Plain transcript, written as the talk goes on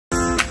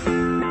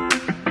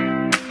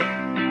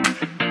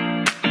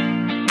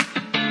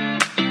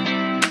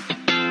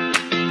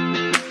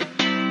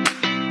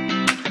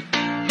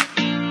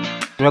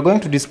We are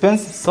going to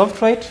dispense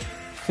soft white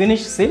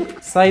finish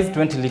silk size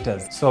 20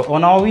 liters. So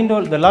on our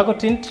window, the Lago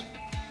tint,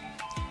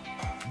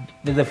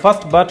 there's the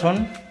first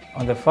button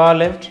on the far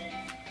left.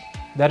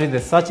 That is the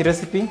search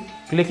recipe.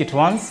 Click it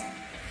once.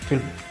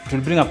 It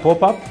will bring a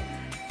pop-up.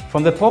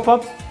 From the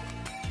pop-up,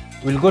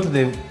 we'll go to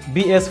the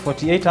BS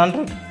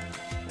 4800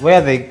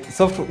 where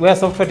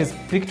software is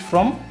picked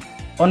from.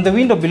 On the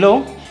window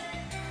below,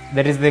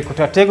 there is the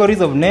categories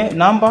of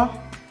number,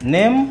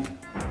 name,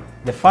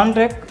 the fund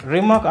rec,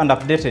 remark, and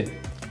updated.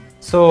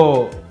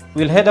 So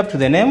we'll head up to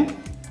the name,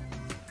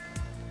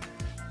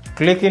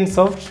 click in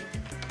soft,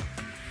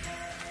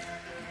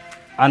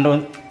 and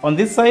on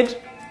this side,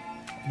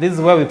 this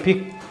is where we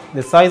pick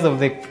the size of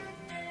the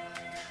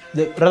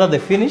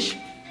finish,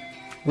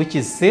 which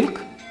is silk.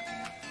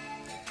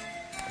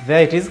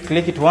 There it is,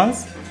 click it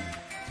once.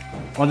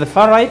 On the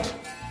far right,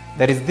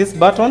 there is these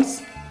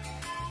buttons.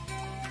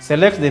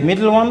 Select the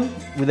middle one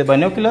with the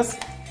binoculars.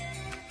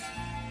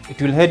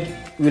 It will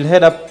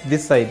head up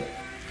this side,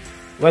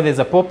 where there's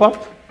a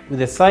pop-up with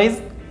the size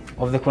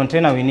of the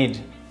container we need.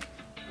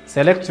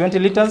 Select 20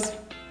 liters,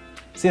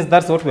 since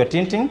that's what we're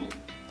tinting.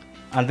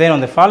 And then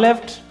on the far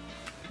left,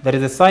 there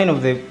is a sign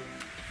of the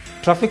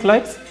traffic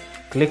lights.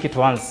 Click it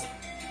once.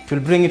 It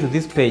will bring you to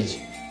this page,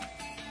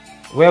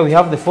 where we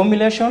have the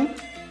formulation,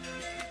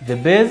 the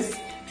base,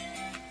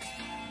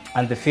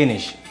 and the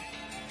finish.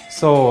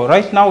 So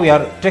right now we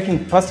are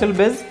taking pastel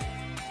base,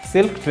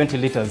 silk 20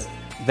 liters.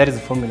 That is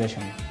the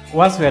formulation.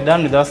 Once we are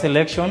done with our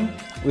selection,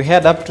 we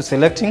head up to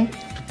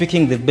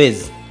picking the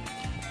base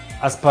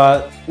as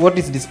per what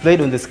is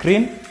displayed on the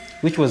screen,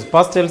 which was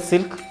pastel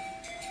silk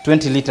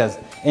 20 liters.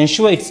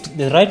 Ensure it's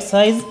the right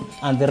size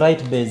and the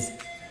right base.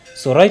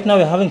 So right now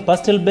we're having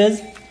pastel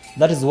base.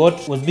 That is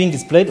what was being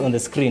displayed on the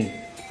screen.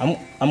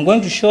 I'm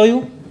going to show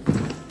you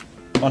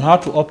on how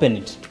to open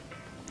it.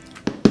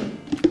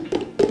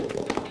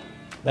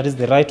 That is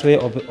the right way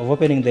of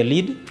opening the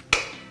lid.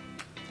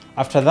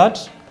 After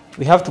that,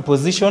 we have to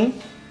position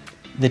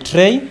the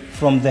tray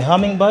from the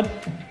hummingbird.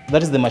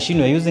 That is the machine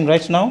we're using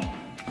right now.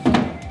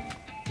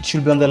 It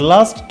should be on the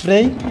last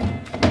tray.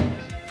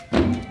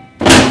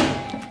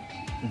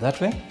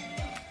 That way.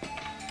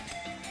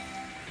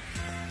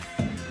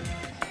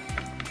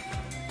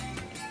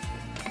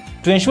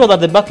 To ensure that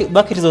the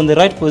bucket is on the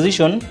right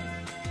position,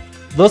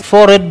 those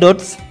 4 red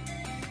dots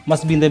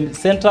must be in the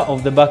center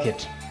of the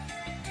bucket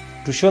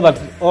to show that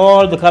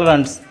all the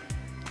colorants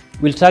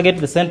will target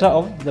the center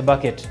of the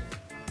bucket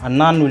and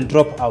none will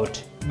drop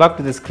out. Back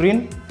to the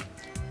screen,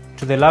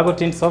 to the Lago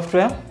tint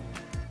software.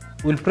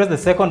 We'll press the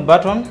second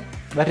button,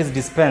 that is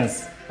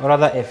dispense, or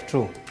rather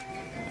F2.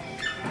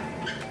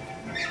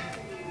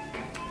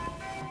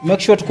 Make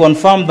sure to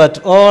confirm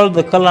that all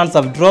the colorants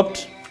have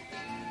dropped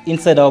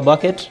inside our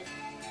bucket,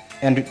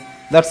 and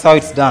that's how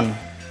it's done.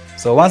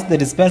 So once the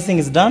dispensing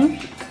is done,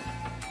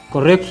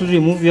 correctly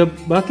remove your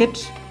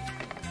bucket,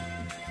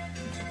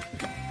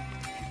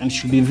 and you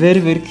should be very,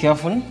 very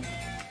careful.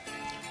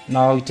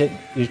 Now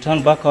we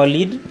turn back our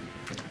lid.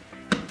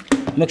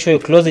 Make sure you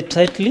close it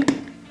tightly.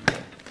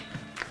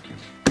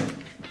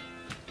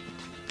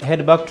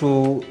 Head back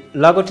to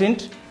Lago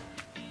tint.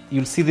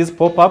 You'll see this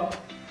pop up.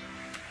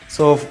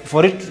 So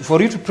for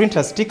you to print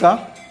a sticker,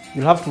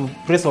 you'll have to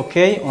press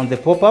OK on the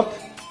pop up.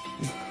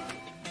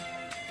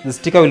 The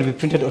sticker will be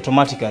printed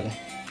automatically.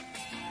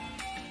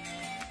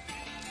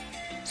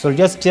 So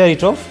just tear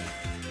it off.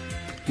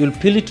 You'll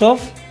peel it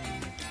off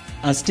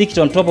and stick it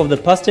on top of the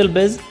pastel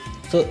base.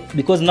 So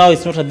because now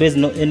it's not a base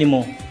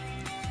anymore,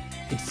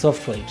 it's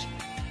soft white.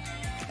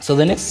 So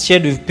the next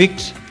shade we've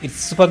picked, it's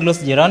super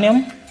gloss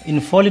geranium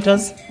in 4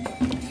 liters.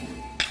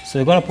 So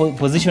we're going to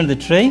position the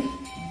tray.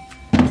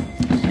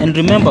 And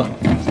remember,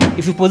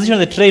 if you position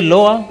the tray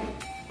lower,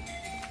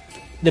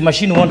 the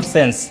machine won't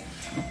sense.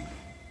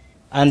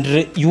 And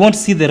you won't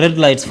see the red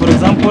lights. For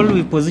example,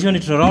 we position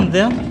it around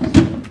there,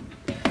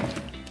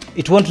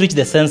 it won't reach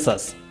the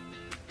sensors.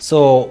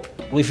 So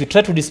if you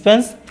try to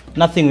dispense,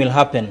 nothing will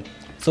happen.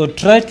 So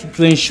try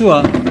to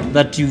ensure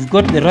that you've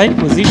got the right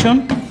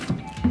position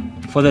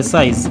for the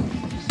size.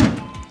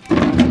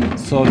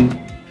 So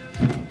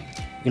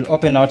you'll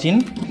open our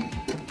tin.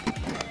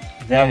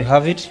 There we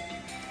have it.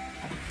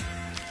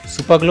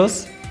 Super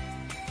gloss.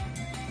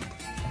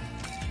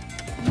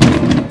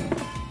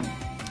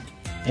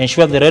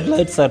 Ensure the red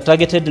lights are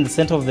targeted in the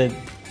center of the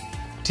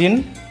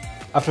tin.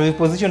 After we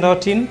positioned our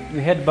tin,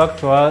 we head back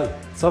to our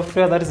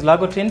software, that is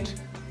Lago tint.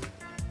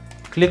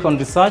 Click on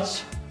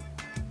research.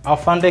 Our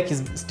fund deck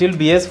is still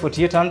BS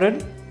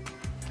 4800.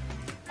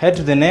 Head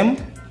to the name,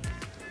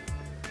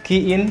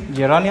 key in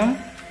Geranium.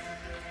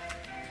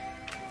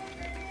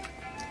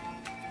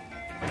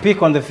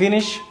 Pick on the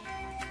finish,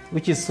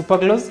 which is super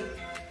gloss.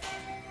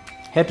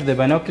 Head to the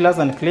binoculars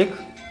and click.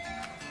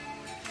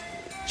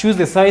 Choose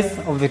the size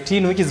of the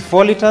tin, which is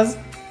 4 liters.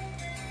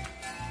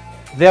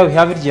 There we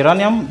have it,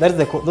 geranium.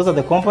 Those are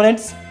the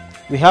components.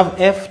 We have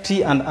F,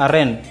 T, and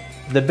Rn.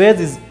 The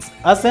base is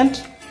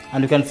accent,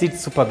 and you can see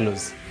it's super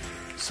gloss.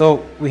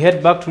 So we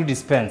head back to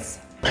dispense.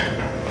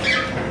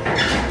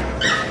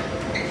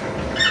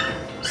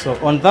 So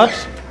on that,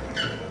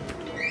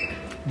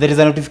 there is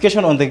a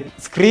notification on the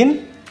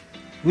screen,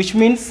 which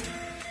means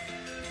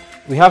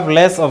we have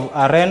less of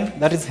RN,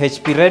 that is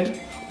HP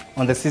red,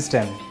 on the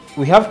system.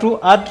 We have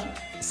to add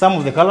some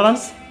of the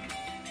colorants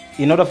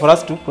in order for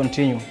us to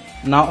continue.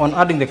 Now on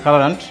adding the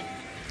colorant,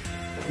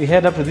 we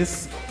head up to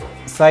this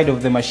side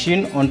of the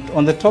machine.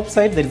 On the top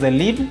side there is a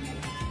lid.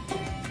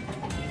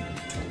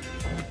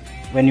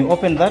 When you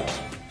open that,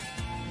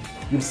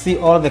 you'll see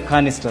all the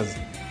canisters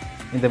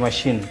in the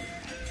machine.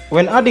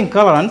 When adding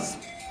colorants,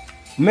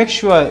 make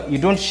sure you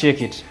don't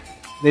shake it.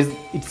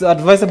 It's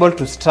advisable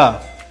to stir,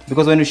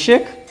 because when you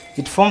shake,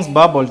 it forms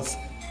bubbles,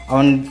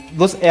 and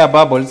those air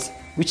bubbles,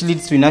 which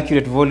leads to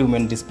inaccurate volume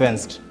when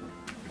dispensed.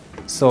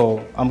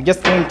 So I'm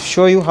just going to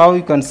show you how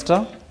you can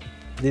stir.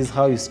 This is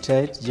how you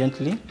stir it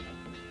gently.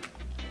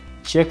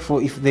 Check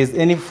for if there's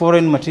any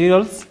foreign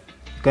materials.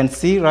 You can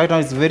see right now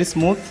it's very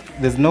smooth.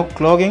 There's no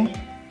clogging.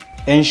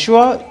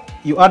 Ensure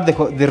you add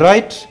the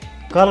right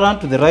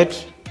colorant to the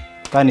right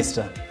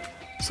canister.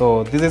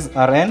 So this is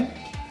RN.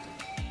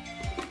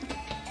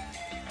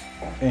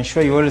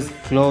 Ensure you always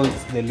close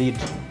the lid,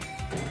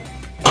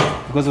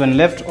 because when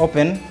left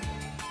open,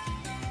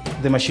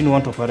 the machine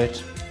won't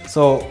operate.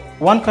 So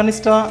one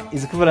canister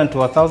is equivalent to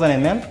 1000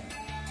 ml.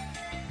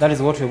 That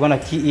is what we're going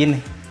to key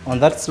in on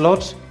that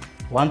slot,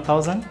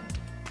 1000.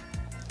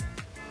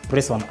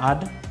 Press on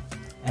add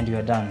and you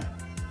are done.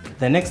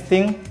 The next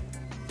thing,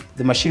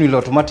 the machine will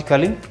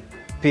automatically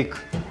pick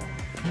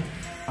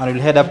and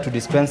will head up to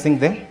dispensing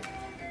the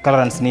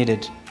colorants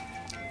needed.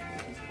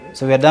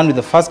 So we are done with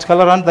the first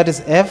colorant, that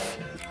is F.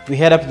 We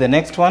head up to the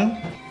next one.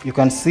 You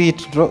can see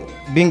it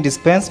being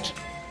dispensed.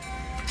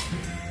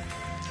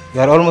 We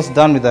are almost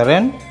done with the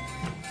RN.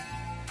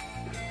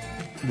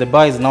 The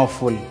bar is now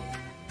full.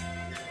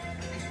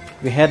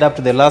 We head up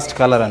to the last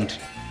colorant.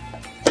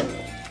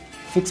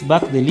 Fix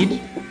back the lid.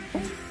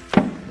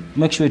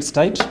 Make sure it's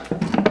tight.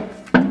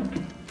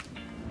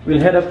 We'll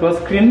head up to our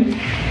screen.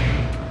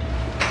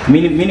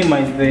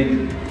 Minimize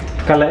the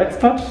color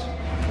expert.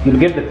 You'll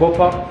get the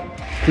pop-up.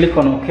 Click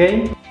on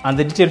OK, and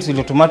the details will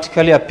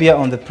automatically appear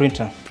on the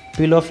printer.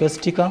 Peel off your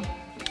sticker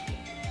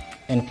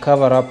and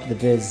cover up the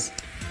base.